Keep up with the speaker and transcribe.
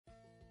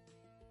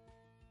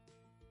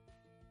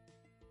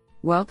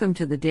Welcome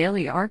to the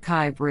Daily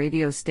Archive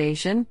radio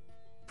station,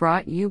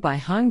 brought you by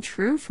Hung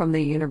Tru from the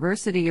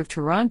University of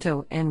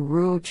Toronto and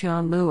Ruo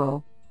Chan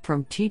Luo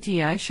from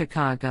TTI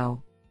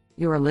Chicago.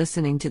 You are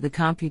listening to the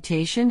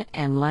Computation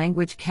and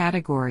Language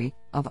category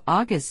of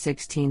August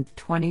 16,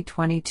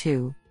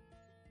 2022.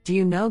 Do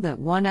you know that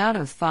 1 out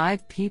of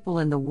 5 people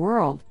in the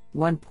world,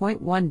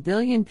 1.1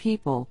 billion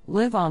people,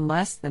 live on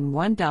less than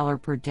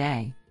 $1 per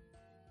day?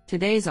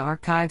 Today's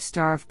archive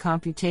star of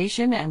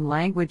computation and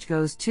language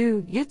goes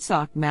to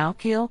Yitzhak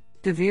Malkiel,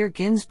 Davir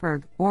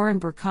Ginsburg, Oren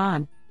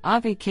Barkan,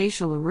 Avi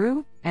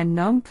Kaishalaru, and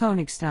Noam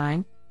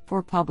Konigstein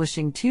for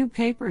publishing 2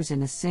 papers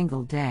in a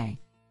single day.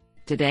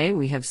 Today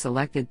we have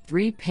selected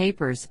 3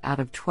 papers out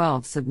of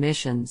 12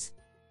 submissions.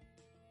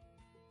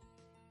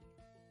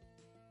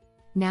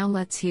 Now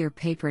let's hear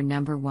paper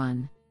number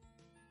 1.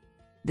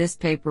 This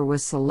paper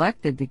was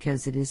selected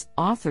because it is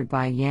authored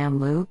by Yan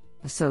Liu,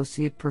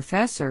 Associate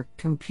Professor,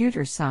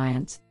 Computer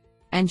Science,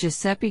 and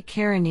Giuseppe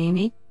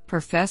Caronini,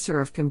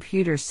 Professor of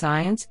Computer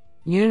Science,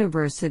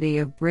 University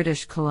of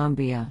British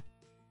Columbia.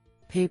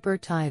 Paper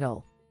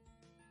title: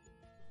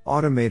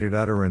 Automated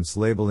Utterance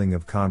Labeling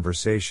of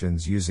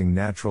Conversations Using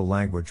Natural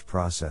Language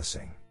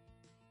Processing.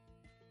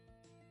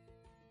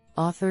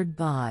 Authored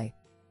by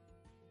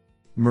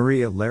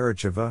Maria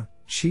Laricheva,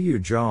 Qiyu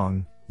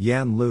Zhang,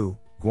 Yan Liu,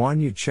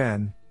 Guanyu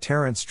Chen,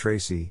 Terence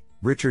Tracy,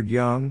 Richard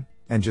Young,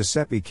 and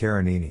Giuseppe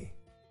Caronini.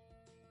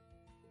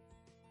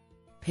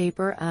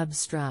 Paper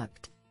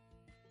abstract: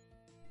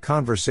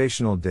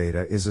 Conversational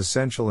data is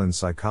essential in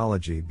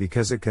psychology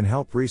because it can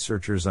help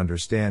researchers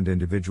understand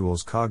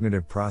individuals'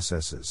 cognitive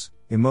processes,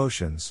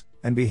 emotions,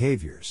 and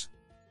behaviors.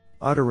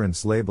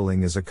 Utterance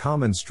labeling is a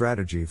common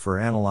strategy for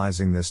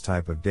analyzing this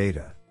type of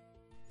data.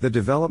 The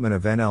development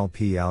of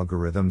NLP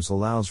algorithms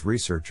allows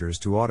researchers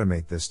to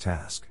automate this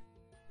task.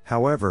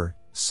 However,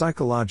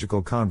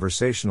 psychological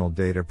conversational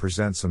data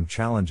present some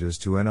challenges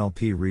to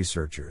NLP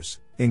researchers,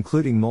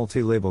 including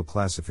multi-label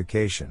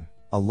classification,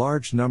 a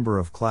large number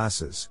of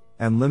classes,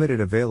 and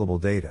limited available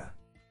data.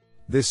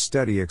 This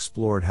study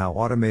explored how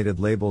automated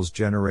labels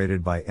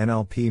generated by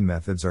NLP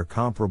methods are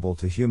comparable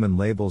to human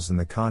labels in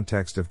the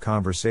context of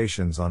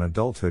conversations on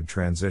adulthood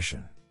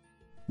transition.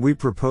 We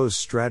propose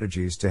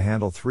strategies to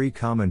handle 3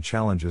 common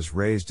challenges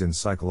raised in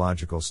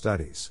psychological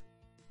studies.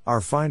 Our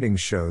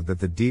findings showed that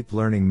the deep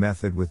learning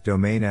method with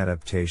domain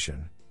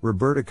adaptation,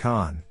 Roberta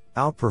Kahn,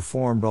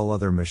 outperformed all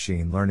other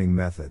machine learning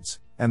methods,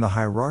 and the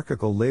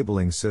hierarchical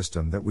labeling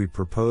system that we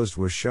proposed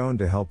was shown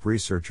to help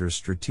researchers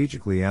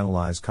strategically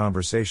analyze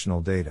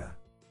conversational data.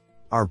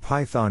 Our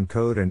Python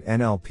code and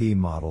NLP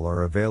model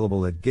are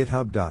available at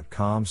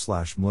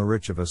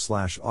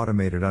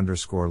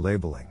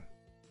github.com/mlaricheva/automated_labeling.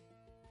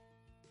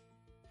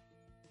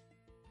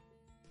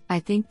 I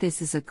think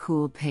this is a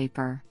cool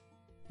paper.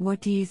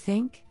 What do you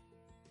think?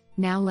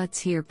 Now let's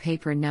hear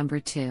paper number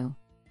 2.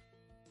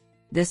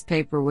 This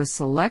paper was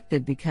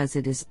selected because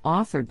it is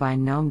authored by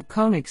Noam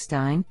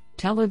Konigstein,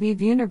 Tel Aviv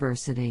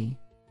University.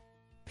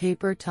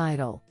 Paper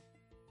title: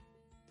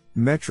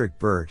 Metric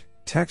BERT,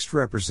 Text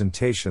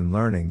Representation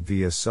Learning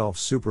via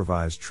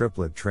Self-Supervised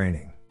Triplet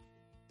Training.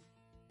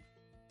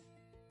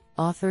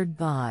 Authored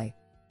by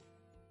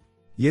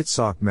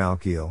Yitzhak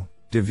Malkiel,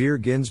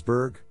 Davir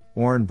Ginsburg,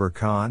 Oren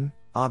Barkan,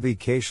 Avi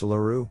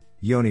Kaishalaru,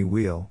 Yoni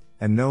Wheel,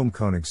 and Noam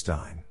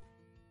Konigstein.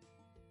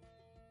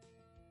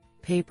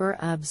 Paper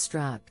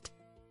abstract: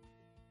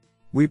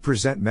 We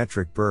present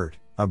Metric BERT,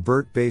 a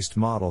BERT-based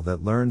model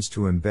that learns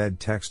to embed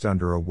text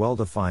under a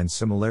well-defined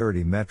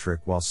similarity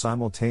metric while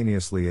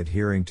simultaneously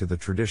adhering to the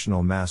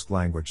traditional masked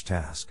language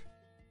task.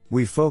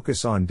 We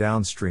focus on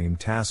downstream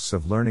tasks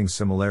of learning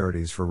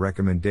similarities for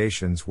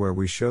recommendations where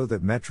we show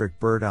that Metric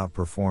BERT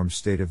outperforms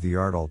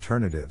state-of-the-art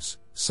alternatives,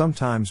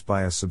 sometimes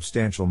by a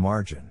substantial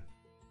margin.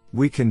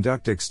 We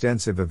conduct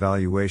extensive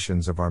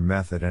evaluations of our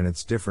method and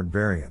its different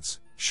variants,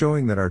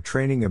 showing that our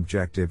training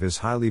objective is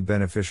highly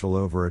beneficial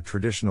over a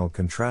traditional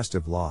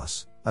contrastive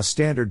loss, a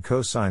standard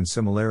cosine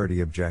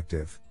similarity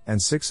objective, and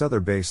 6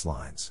 other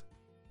baselines.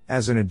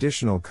 As an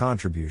additional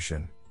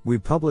contribution, we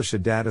publish a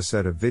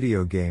dataset of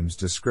video games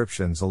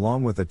descriptions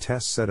along with a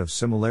test set of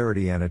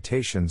similarity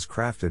annotations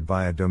crafted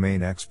by a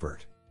domain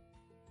expert.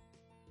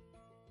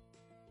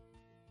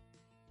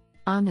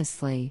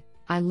 Honestly,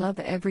 I love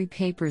every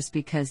papers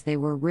because they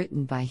were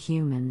written by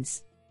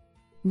humans.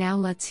 Now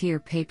let's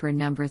hear paper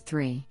number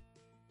 3.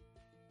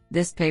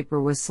 This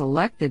paper was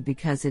selected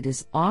because it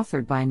is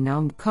authored by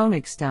Noam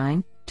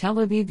Konigstein, Tel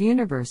Aviv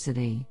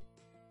University.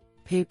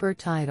 Paper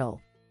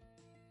title: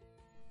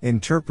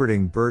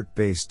 Interpreting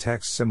BERT-based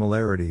text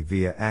similarity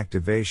via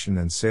activation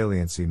and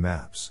saliency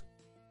maps.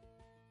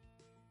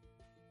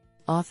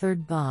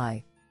 Authored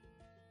by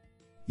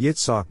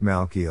Yitzhak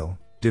Malkiel,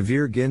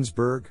 Davir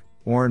Ginsburg,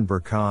 Oren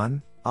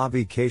Barkan,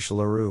 Avi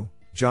Kaishalaru,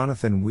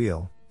 Jonathan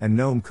Wheel, and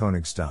Noam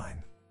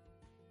Konigstein.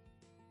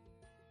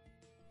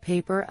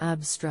 Paper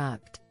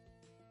abstract: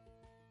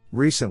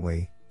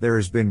 Recently, there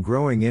has been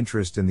growing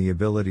interest in the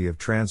ability of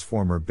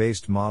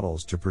transformer-based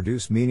models to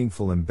produce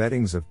meaningful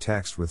embeddings of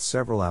text with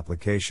several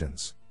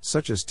applications,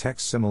 such as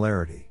text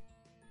similarity.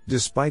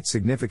 Despite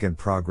significant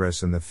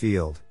progress in the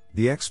field,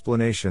 the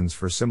explanations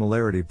for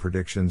similarity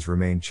predictions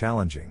remain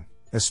challenging,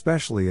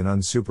 especially in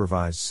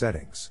unsupervised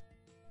settings.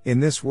 In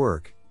this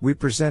work, we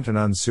present an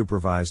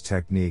unsupervised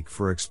technique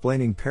for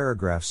explaining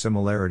paragraph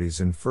similarities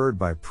inferred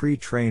by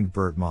pre-trained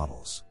BERT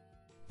models.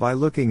 By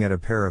looking at a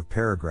pair of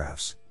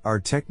paragraphs, our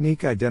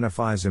technique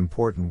identifies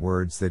important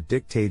words that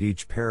dictate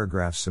each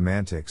paragraph's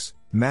semantics,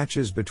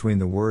 matches between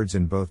the words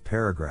in both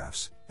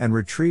paragraphs, and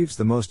retrieves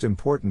the most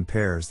important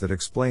pairs that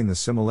explain the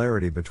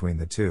similarity between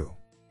the two.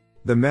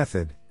 The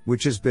method,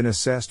 which has been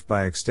assessed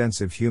by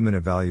extensive human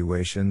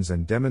evaluations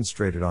and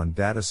demonstrated on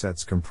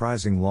datasets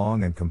comprising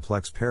long and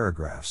complex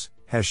paragraphs,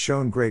 has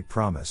shown great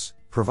promise,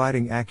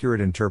 providing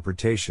accurate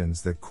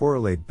interpretations that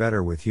correlate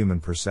better with human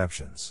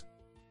perceptions.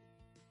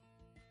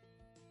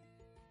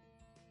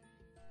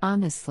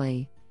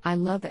 Honestly, I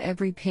love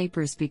every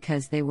papers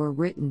because they were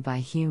written by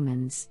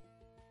humans.